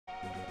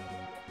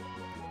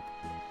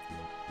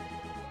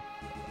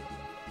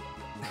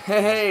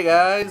Hey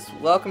guys,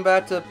 welcome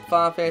back to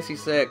Final Fantasy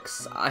VI.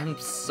 I'm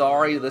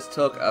sorry this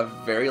took a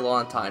very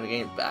long time to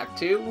get back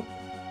to,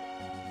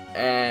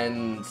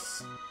 and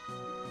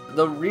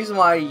the reason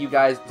why you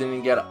guys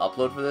didn't get an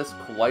upload for this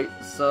quite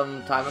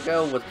some time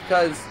ago was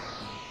because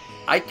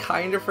I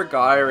kind of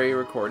forgot I already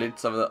recorded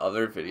some of the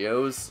other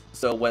videos,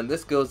 so when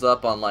this goes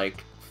up on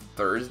like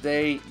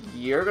Thursday,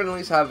 you're gonna at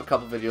least have a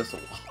couple videos to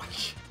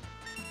watch.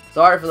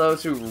 Sorry for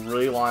those who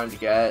really wanted to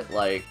get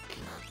like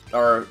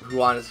or who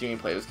wanted to see me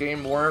play this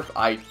game more.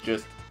 I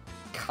just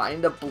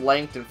kind of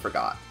blanked and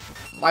forgot.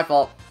 My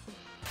fault.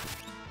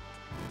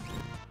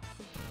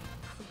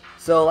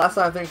 So last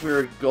time I think we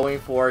were going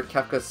for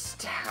Kefka's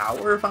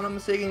Tower, if I'm not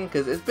mistaken,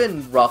 because it's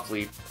been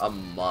roughly a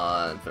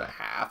month and a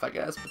half, I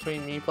guess,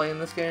 between me playing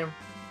this game.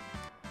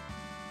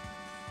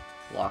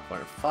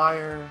 Lockwood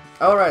Fire.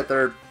 Oh right,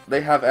 they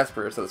have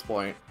Espers at this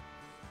point.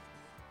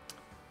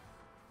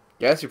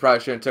 Guess you probably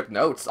shouldn't have took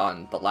notes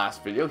on the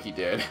last video he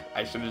did.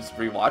 I should have just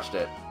rewatched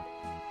it.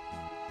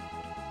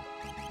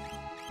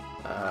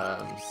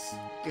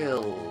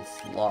 Skills.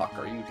 Locke,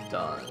 are you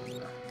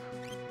done?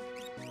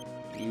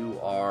 You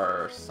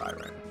are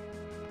Siren.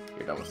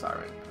 You're done with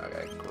Siren.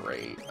 Okay,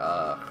 great.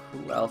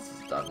 Who else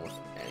is done with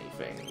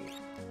anything?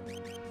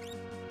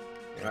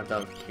 You're not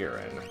done with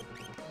Kieran.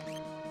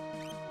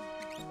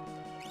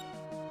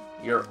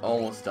 You're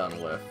almost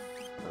done with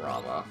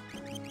Rama.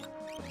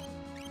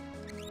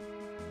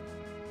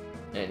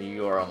 And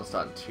you are almost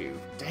done too.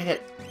 Dang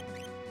it!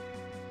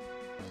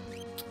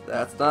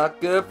 That's not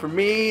good for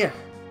me!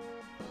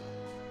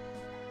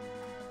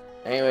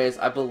 Anyways,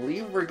 I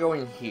believe we're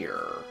going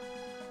here.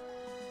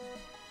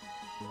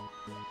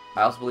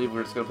 I also believe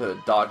we're just going to play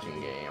the dodging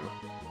game.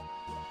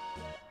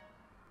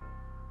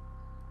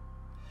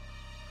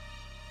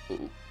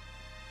 Ooh.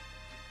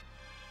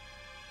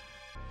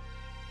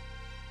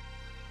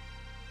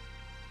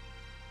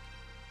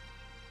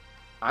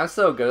 I'm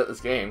so good at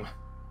this game.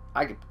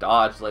 I can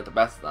dodge like the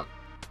best of them.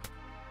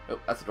 Oh,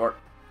 that's the door.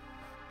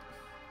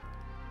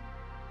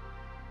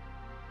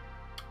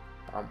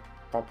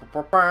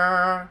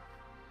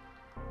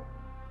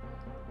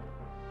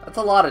 That's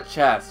a lot of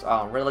chests.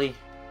 Oh, really?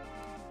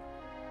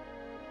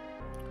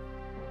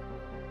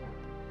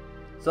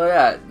 So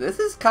yeah, this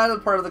is kind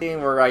of part of the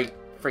game where I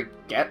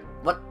forget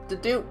what to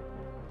do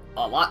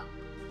a lot.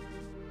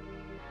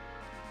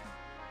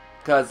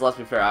 Because, let's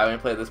be fair, I only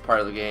played this part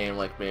of the game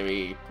like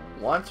maybe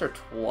once or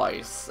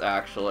twice,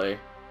 actually.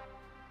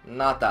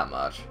 Not that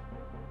much.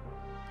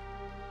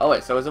 Oh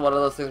wait, so is it one of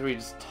those things where you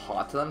just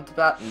taught to them to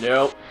that?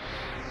 Nope.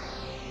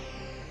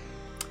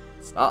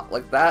 It's not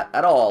like that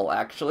at all,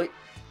 actually.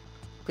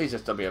 Please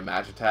just don't be a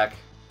magic attack.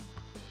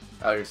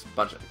 Oh, you're just a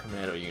bunch of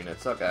commando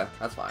units. Okay,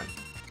 that's fine.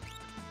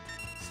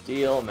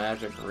 Steel,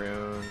 magic,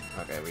 rune.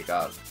 Okay, we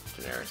got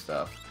generic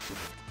stuff.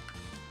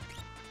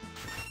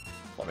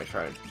 Let me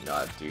try to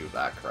not do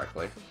that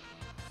correctly.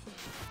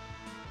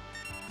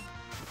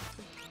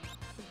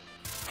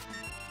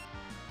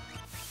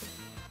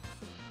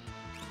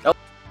 Nope.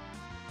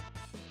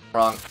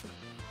 Wrong.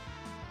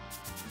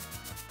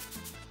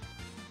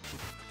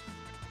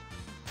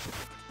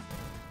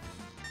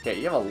 Okay,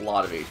 you have a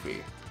lot of HP.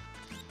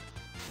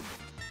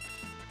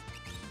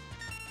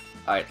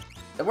 Alright.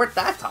 It worked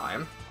that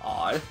time.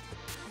 Odd.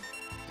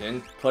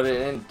 Didn't put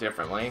it in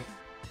differently.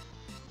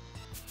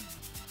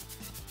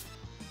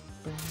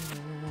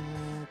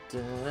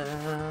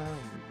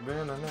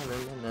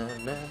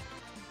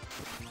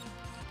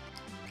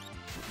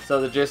 So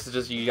the gist is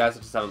just you guys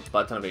just have a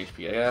butt ton of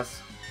HP, I guess.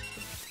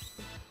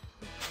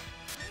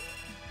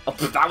 Oh,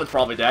 that was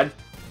probably dead.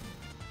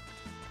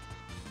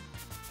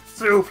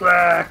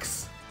 Suplex!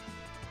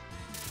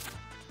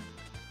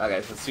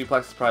 Okay, so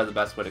suplex is probably the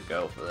best way to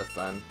go for this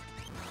then.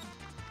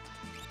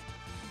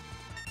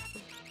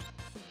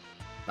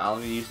 Now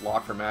let me use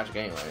Locke for magic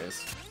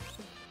anyways.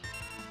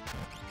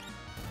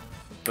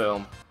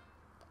 Boom.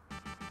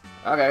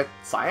 Okay,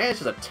 Cyan is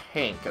just a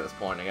tank at this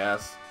point, I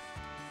guess.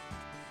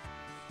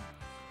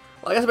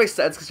 Well, I guess it makes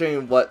sense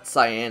considering what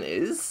Cyan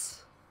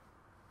is.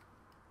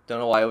 Don't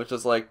know why it was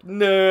just like,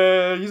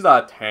 nah, he's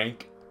not a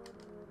tank.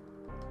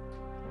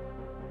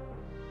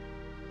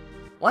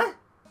 What?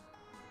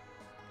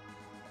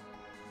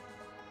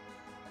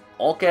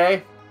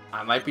 Okay,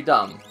 I might be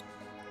dumb.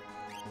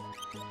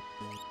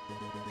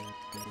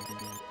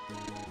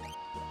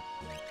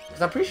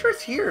 Because I'm pretty sure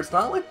it's here. It's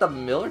not like the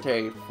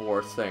military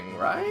force thing,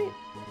 right?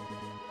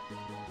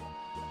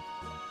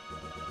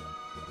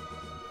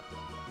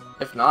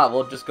 If not,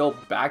 we'll just go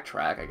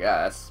backtrack, I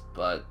guess,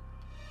 but...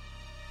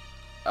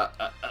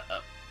 Uh-oh.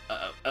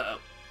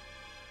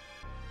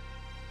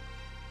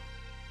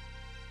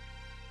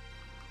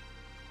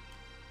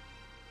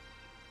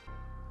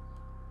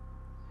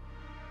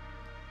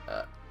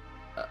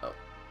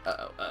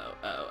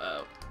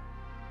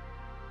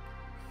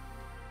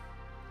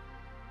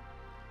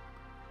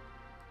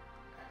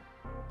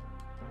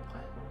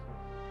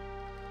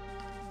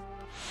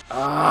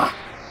 Ah!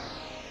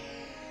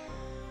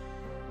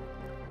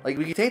 Like,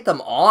 we can take them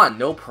on,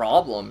 no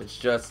problem. It's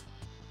just...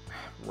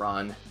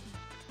 run.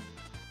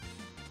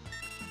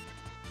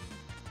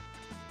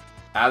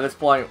 At this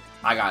point,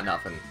 I got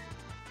nothing.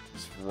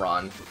 Just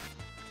run.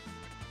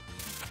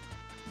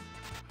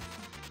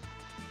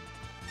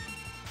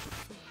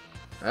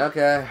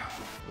 Okay.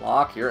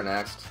 Locke, you're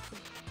next.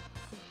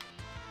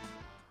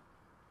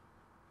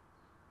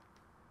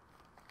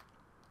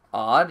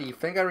 Odd, you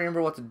think I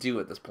remember what to do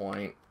at this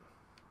point.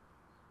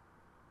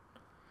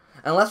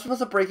 Unless we're supposed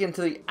to break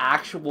into the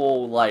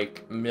actual,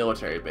 like,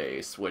 military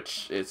base,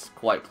 which is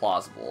quite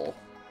plausible.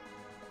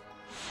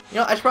 You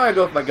know, I should probably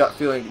go with my gut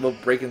feeling we'll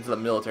break into the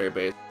military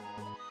base.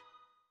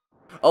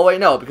 Oh wait,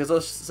 no, because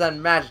they'll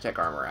send Magitech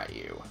armor at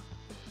you.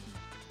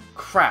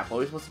 Crap, what are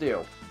we supposed to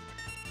do?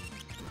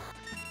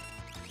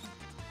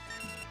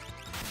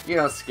 You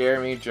don't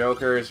scare me,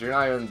 jokers. You're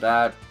not even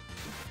that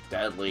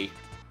deadly.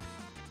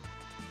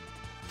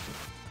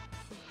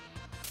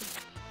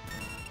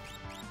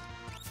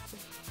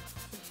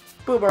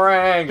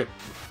 Boomerang!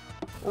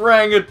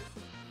 Rang it!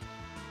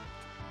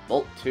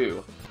 Bolt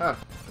 2. Huh.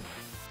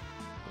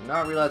 Did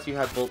not realize you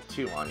had Bolt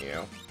 2 on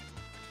you.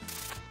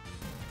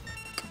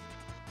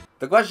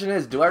 The question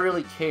is, do I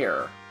really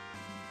care?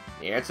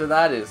 The answer to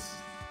that is,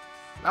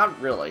 not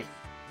really.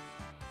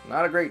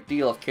 Not a great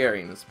deal of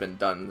caring that's been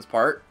done in this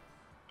part.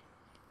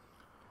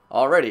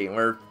 Already,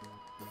 we're,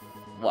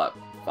 what,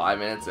 5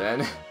 minutes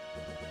in?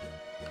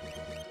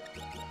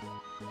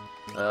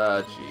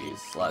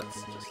 Jeez,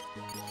 let's just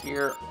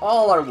cure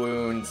all our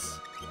wounds.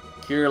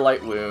 Cure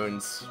light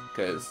wounds,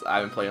 because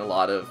I've been playing a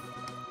lot of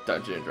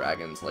Dungeons &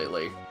 Dragons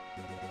lately.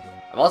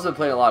 I've also been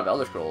playing a lot of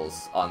Elder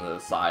Scrolls on the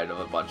side of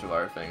a bunch of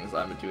other things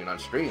I've been doing on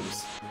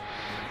streams.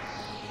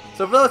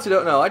 So for those who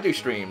don't know, I do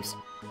streams.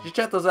 You should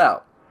check those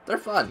out. They're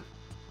fun.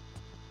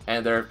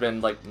 And they've been,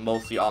 like,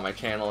 mostly on my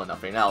channel and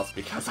nothing else,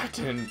 because I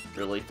didn't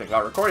really think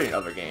about recording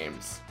other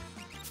games.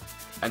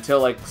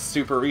 Until, like,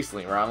 super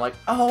recently, where I'm like,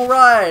 oh,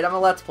 right, I'm a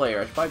Let's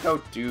Player. I should probably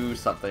go do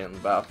something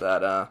about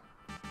that,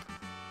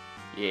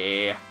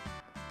 yeah.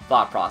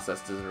 Thought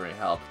process doesn't really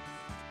help.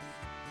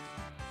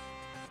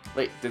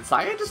 Wait, did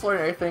Cyan just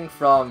learn anything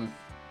from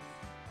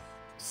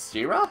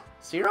Syrah?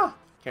 Syrah?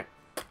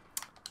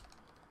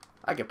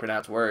 I can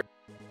pronounce words.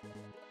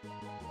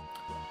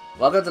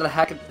 Welcome to the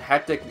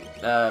hectic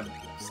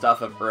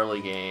stuff of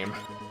early game.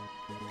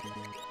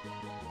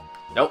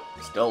 Nope,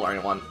 still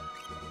learning one.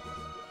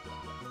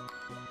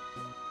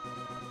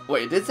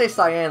 Wait, it did say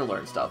Cyan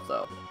learned stuff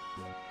though.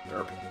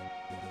 Derp.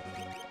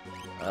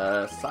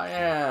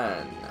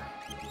 Cyan.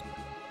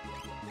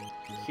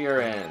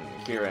 Kirin.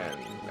 There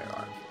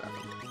are.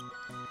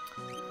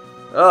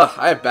 Ugh,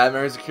 I have bad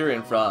memories of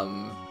Kirin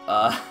from,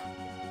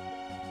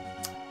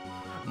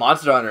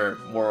 Monster Hunter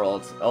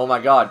World. Oh my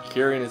god,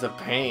 Kirin is a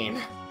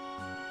pain.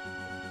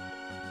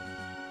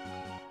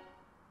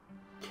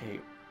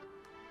 Okay,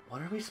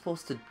 what are we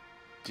supposed to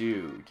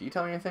do? Do you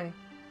tell me anything?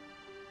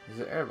 Is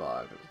it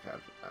airball? Okay,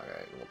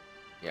 well,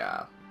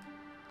 yeah.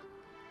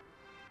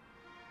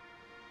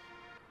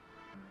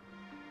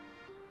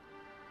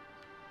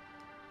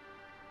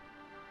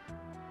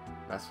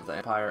 Mess with the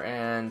Empire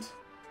and...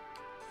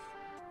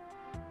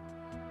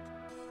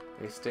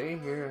 They stay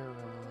here.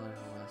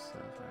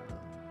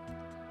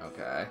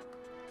 Okay.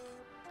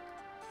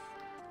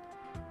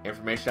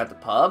 Information at the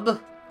pub?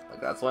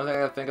 Like, that's the only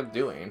thing I think of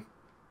doing.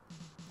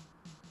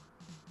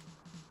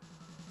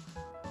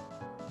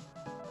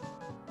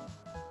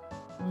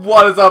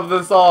 What is up with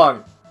this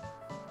song?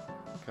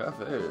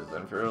 Cafes,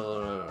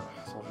 Imperial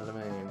Soldier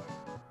Domain.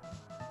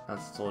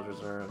 That's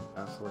soldiers are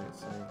absolutely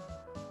insane.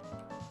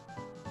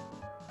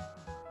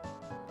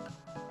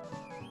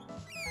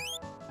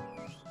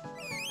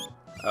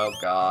 Oh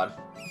god.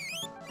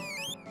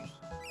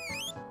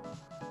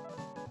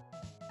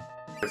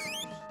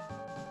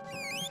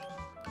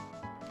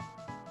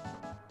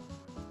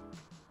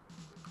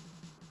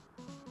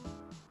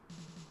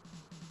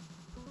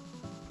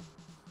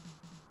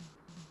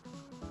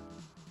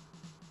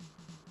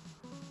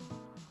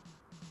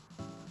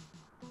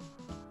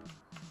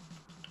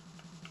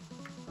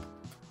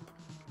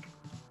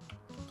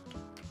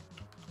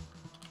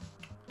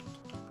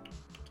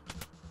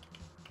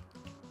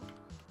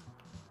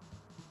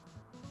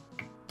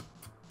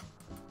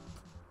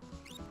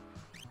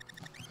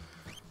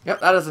 Yep,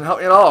 that doesn't help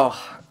me at all.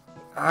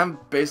 I'm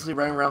basically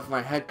running around with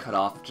my head cut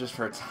off just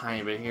for a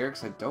tiny bit here,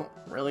 because I don't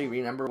really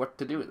remember what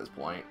to do at this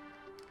point.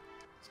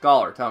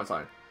 Scholar, tell me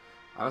something.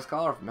 I'm a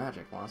scholar of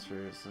magic,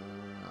 monsters.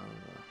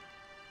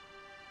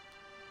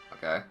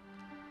 Okay.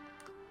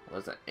 What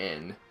is an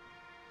inn?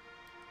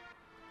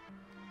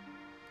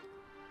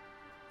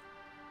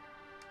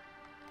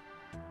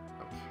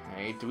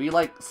 Okay, do we,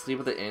 like, sleep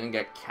at the inn and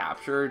get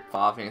captured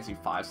Final Fantasy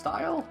V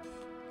style?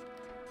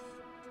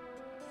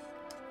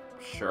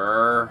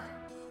 Sure.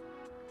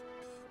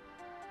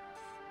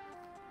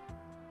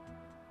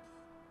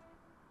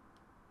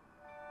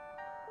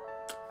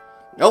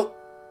 Nope.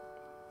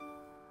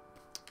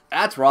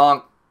 That's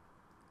wrong.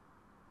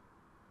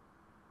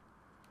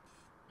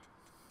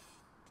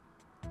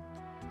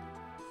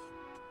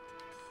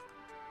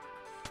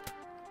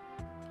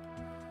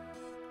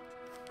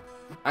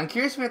 I'm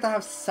curious if we have to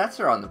have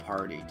Setzer on the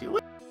party, do we?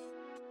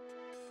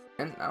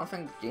 And I don't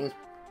think the game's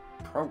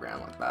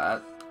programmed like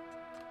that.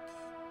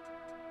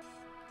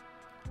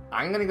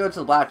 I'm gonna go to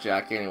the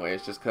blackjack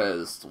anyways, just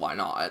cause why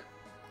not?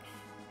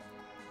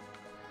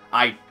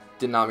 I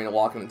did not mean to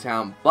walk into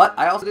town, but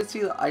I also did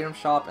see the item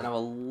shop, and I'm a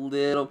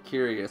little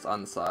curious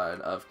on the side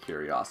of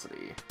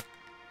curiosity.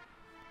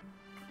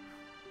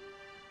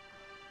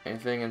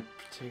 Anything in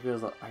particular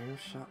the item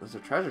shop? There's a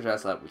treasure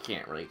chest that we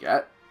can't really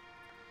get.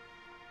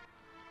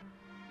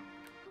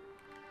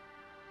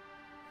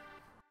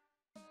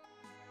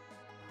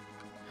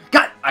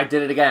 God! I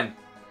did it again!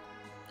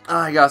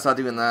 I gotta stop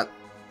doing that.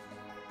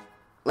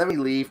 Let me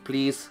leave,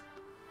 please.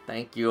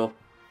 Thank you.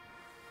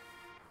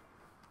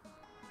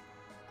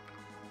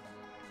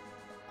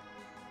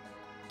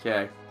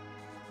 Okay.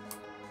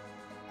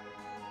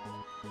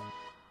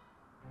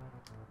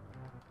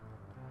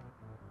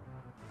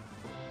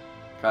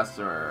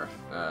 Customer,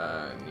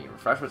 need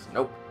refreshments?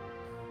 Nope.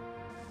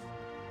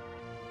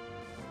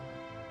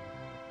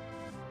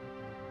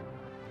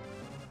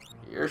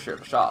 Here's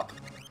your shop.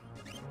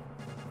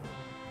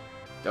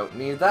 Don't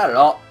need that at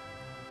all.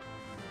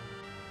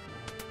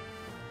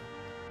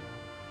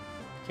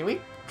 Can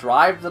we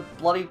drive the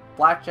bloody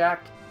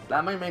blackjack?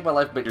 That might make my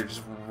life bigger,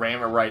 just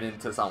ram it right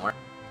into somewhere.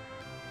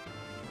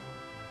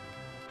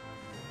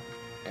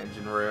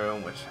 Engine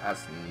room, which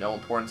has no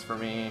importance for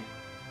me.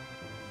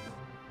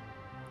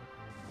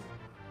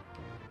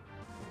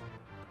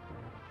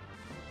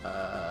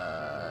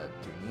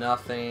 Do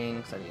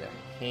nothing, so I need a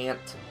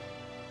hint.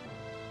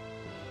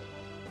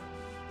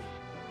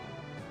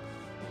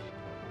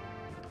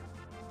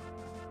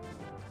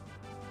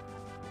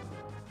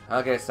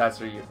 Okay,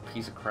 Statster, you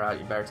piece of crap.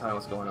 You better tell me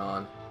what's going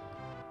on.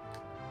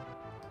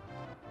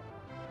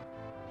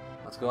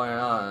 What's going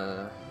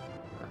on?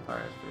 That fire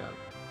has begun.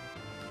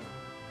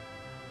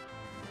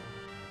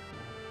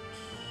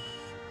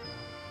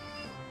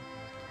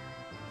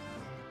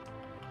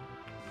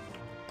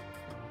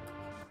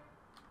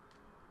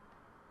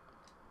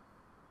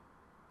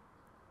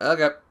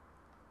 Okay.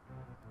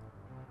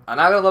 I'm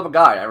not gonna look up a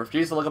guide. I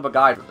refuse to look up a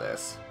guide for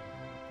this.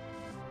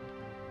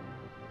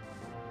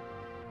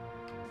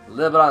 A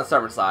little bit on the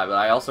stubborn side, but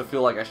I also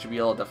feel like I should be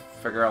able to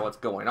figure out what's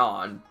going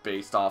on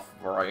based off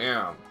of where I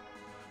am.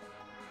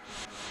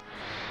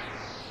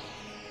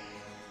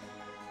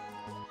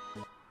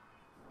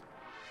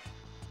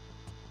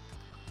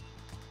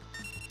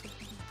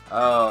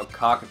 Oh,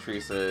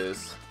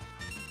 cockatrices.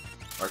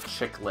 Or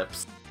chick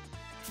lips.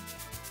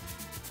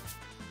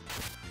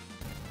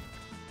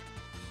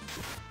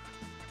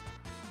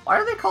 Why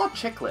are they called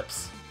chick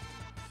lips?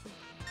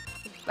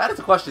 That is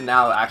a question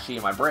now actually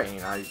in my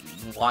brain. I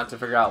want to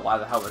figure out why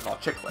the hell they're called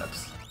chick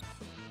lips.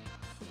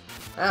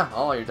 Yeah,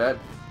 oh, you're dead.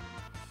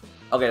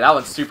 Okay, that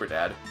one's super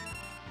dead.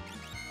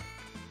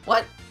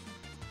 What?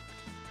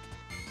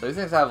 So these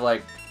things have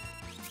like...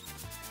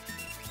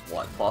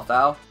 what, 12th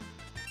thou?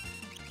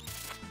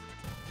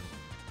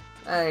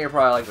 You're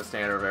probably like the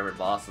standard of every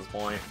boss at this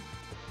point.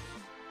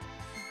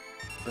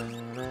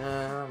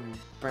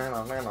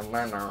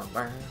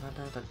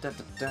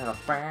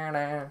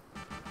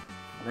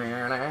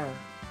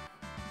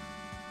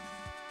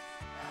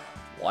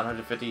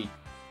 150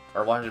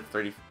 or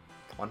 130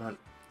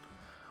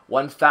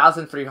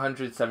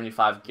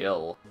 1,375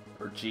 gil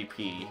or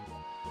GP.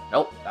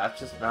 Nope, that's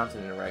just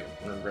mounted in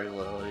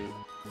regularly.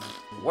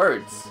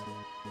 Words.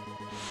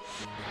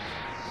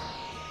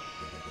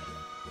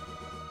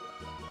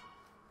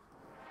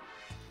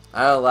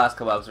 I know the last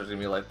couple episodes are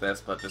gonna be like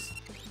this, but just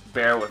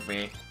bear with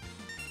me.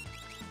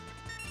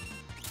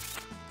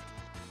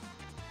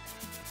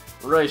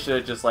 Really should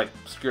have just like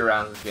screwed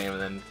around with this game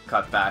and then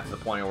cut back to the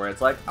point where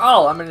it's like,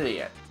 oh, I'm an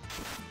idiot.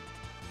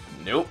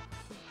 Nope.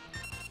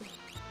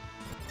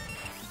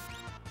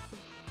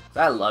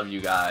 I love you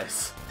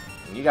guys.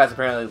 And you guys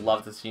apparently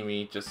love to see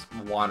me just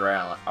wander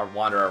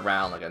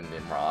around like a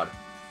Nimrod.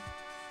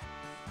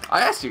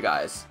 I asked you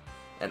guys,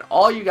 and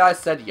all you guys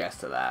said yes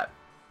to that.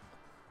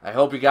 I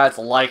hope you guys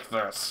like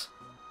this.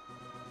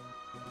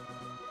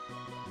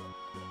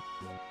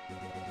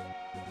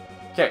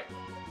 Okay.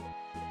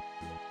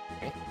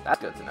 That's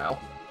good to know.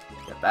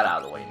 Get that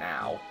out of the way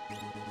now.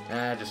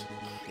 Just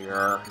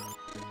cure.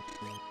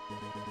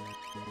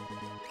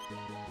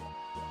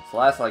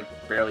 Celeste,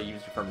 like, barely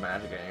used it for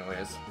magic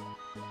anyways.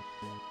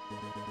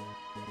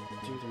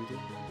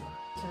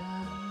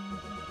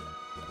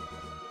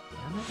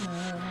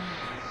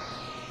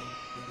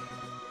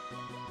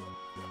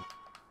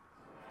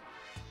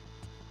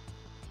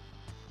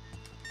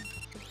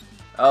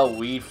 Oh,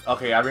 weed.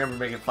 Okay, I remember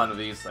making fun of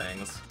these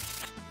things.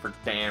 For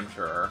damn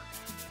sure.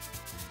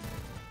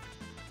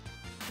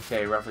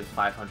 Okay, roughly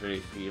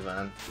 500 HP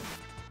then.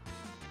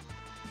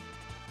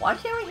 Why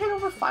can't we hit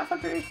over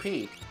 500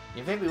 HP?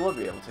 You think we would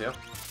be able to?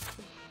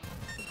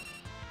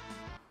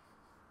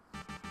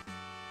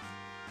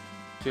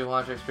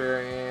 200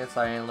 experience,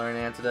 I ain't learn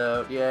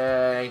antidote,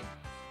 yay!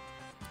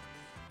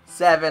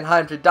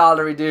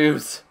 $700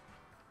 reduce!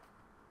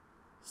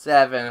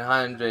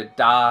 $700.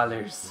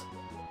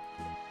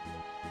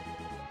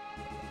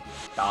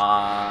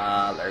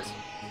 Dollars.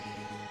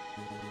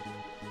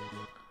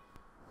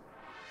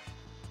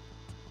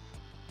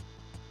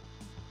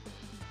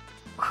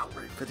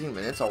 15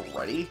 minutes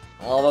already?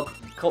 Well,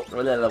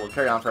 we'll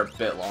carry on for a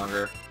bit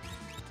longer.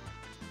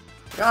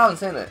 God, how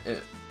insane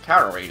the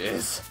counter rate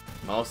is,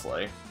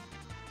 mostly.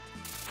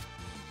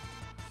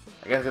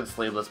 I guess it's a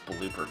sleeveless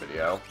blooper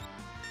video.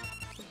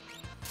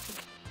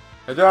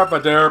 A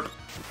derp.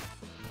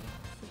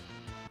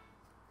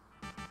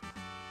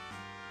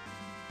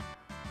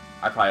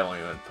 I probably won't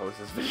even post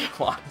this video,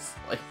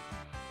 honestly.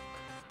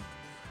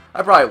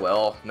 I probably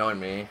will, knowing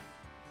me.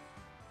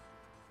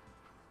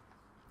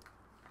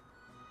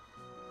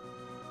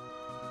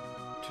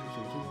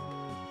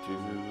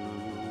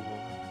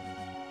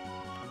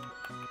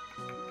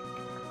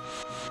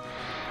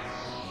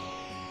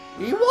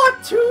 You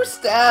want 2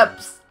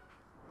 steps!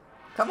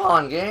 Come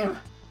on, game.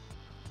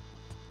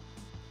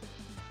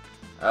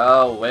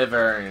 Oh,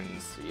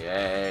 wyverns.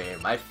 Yay,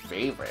 my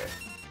favorite.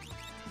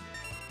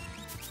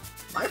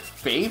 My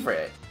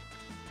favorite.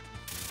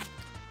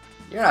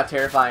 You're not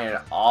terrifying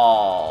at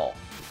all.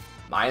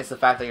 Minus the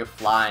fact that you're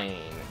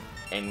flying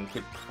and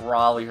could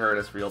probably hurt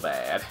us real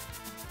bad.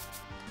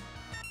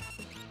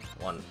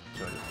 1,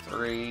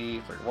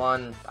 203,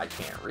 31. I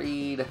can't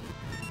read.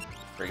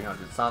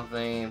 300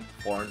 something.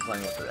 400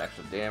 something with the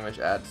extra damage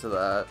added to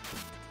that.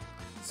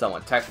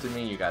 Someone texted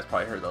me. You guys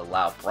probably heard the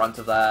loud brunt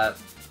of that.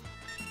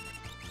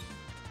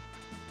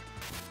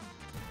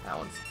 That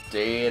one's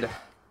dead.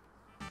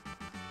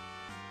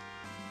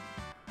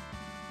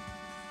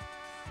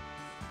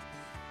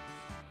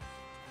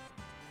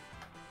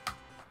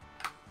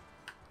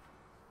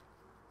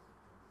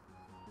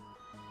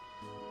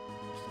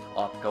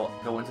 Up,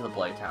 go into the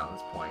Blade Town at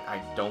this point.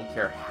 I don't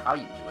care how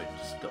you do it,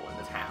 just go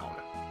into town.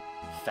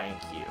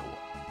 Thank you.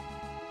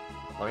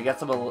 Let me get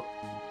some,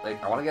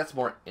 like, I want to get some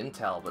more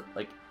intel, but,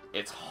 like,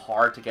 it's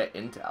hard to get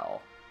intel.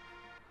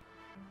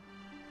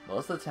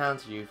 Most of the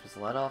town's youth is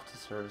let off to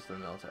service the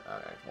military.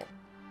 Okay, well,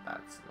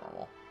 that's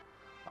normal.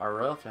 Our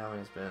royal family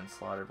has been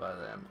slaughtered by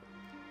them.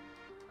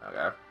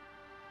 Okay.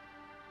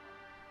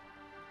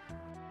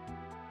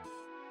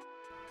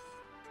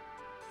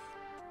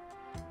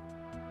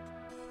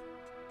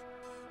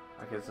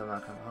 Our kids have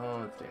not come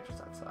home, it's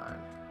dangerous outside.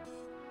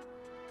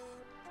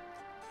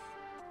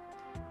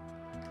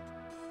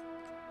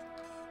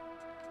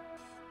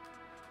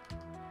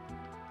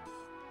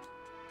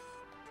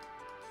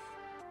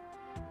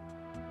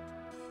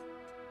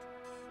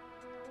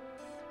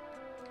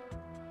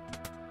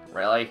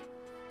 Really?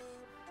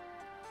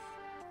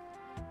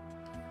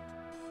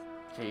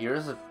 Okay,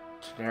 here's a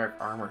generic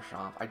armor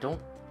shop. I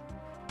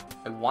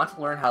want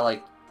to learn how,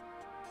 like,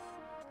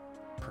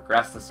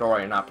 progress the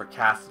story and not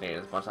procrastinate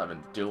as much as I've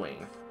been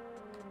doing.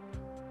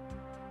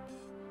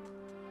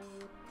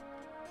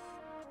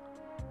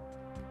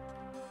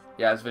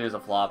 Yeah, this video's a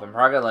flop. I'm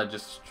probably gonna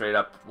just straight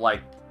up,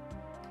 like,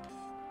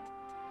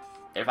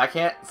 if I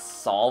can't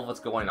solve what's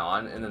going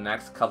on in the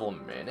next couple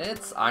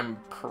minutes, I'm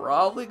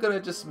probably gonna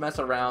just mess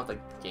around with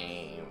the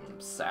game,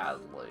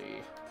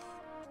 sadly.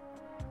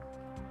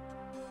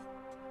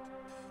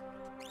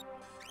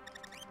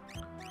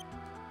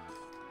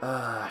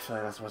 I feel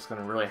like that's what's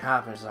gonna really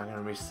happen, is I'm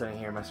gonna be sitting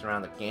here messing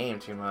around the game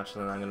too much,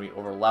 and then I'm gonna be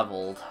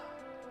over-leveled.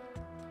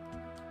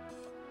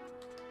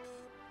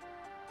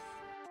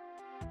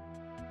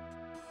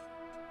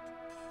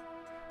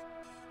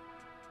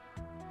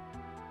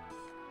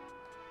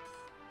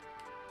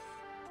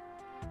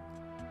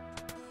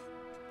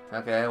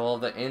 Okay, well,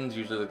 the inn's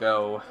usually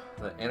the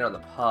inn or the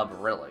pub,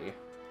 really.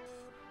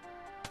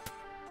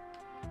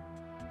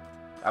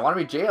 I want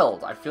to be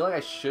jailed. I feel like I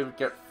should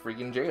get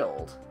freaking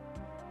jailed.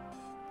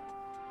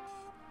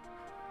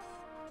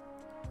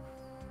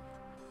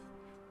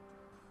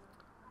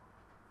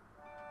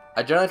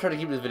 I generally try to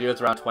keep these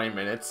videos around 20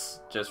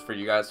 minutes, just for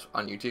you guys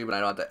on YouTube, and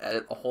I don't have to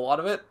edit a whole lot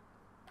of it.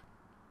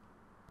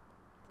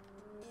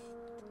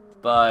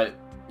 But,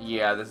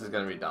 yeah, this is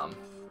going to be dumb.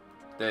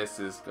 This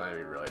is going to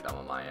be really dumb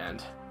on my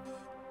end.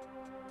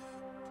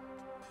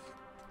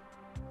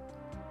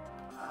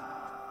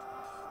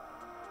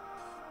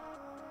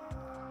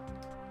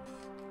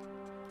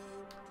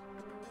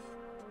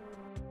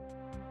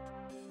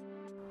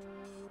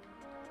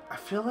 I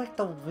feel like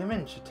the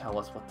women should tell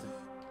us what to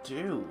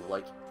do,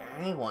 like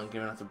anyone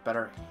giving us a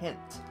better hint.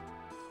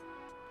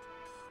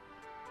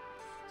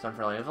 Some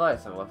friendly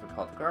advice, a weapon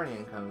called the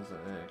Guardian comes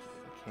in, it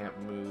can't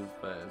move,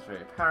 but it's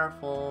very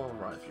powerful,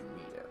 run if you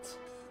meet it.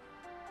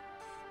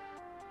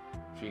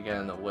 If you get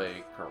in the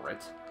way,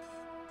 correct.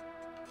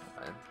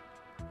 Okay.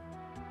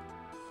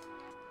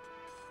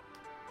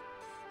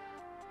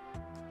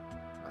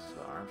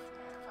 Muscle arm,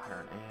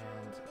 pattern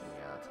and,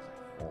 yeah, that's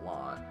a whole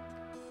lot.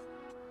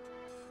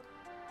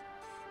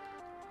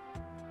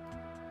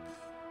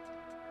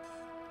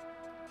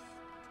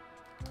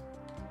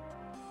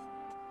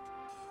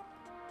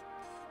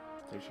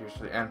 Cheers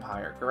to the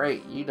Empire.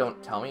 Great, you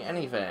don't tell me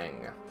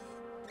anything.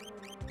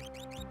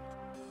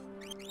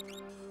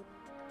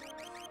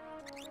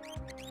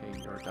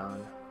 Okay, you're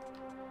done.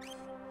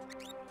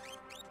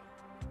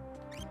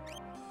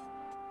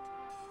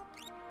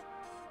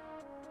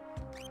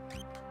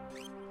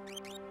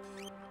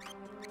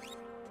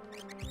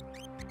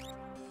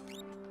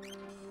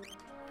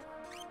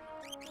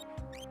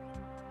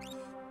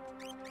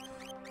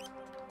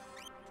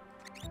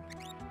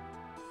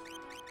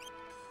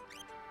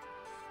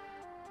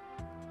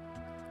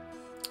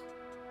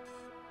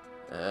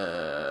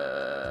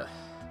 The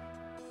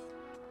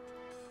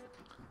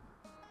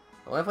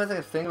only place I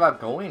can think about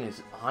going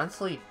is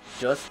honestly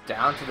just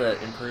down to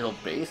the Imperial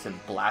base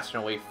and blasting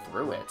our way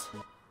through it.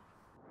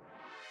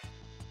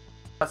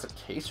 If that's the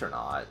case or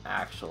not,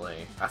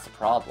 actually. That's the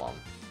problem.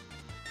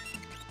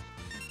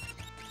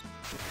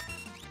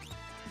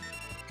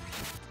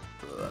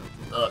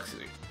 Ugh,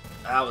 excuse me.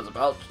 That was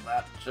about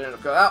that shouldn't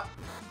have come out.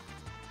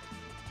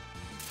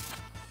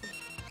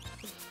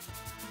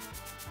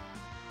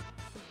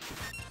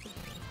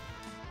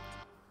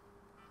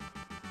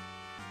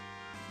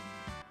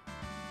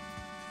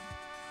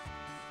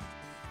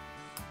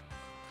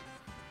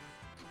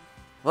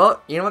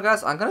 Well, you know what,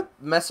 guys? I'm gonna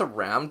mess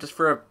around just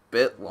for a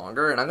bit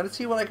longer, and I'm gonna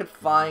see what I could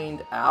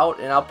find out,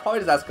 and I'll probably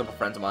just ask a couple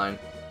friends of mine,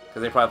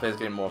 because they probably play this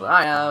game more than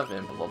I have,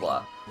 and blah blah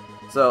blah.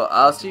 So,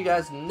 I'll see you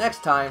guys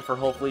next time for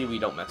hopefully we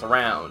don't mess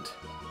around.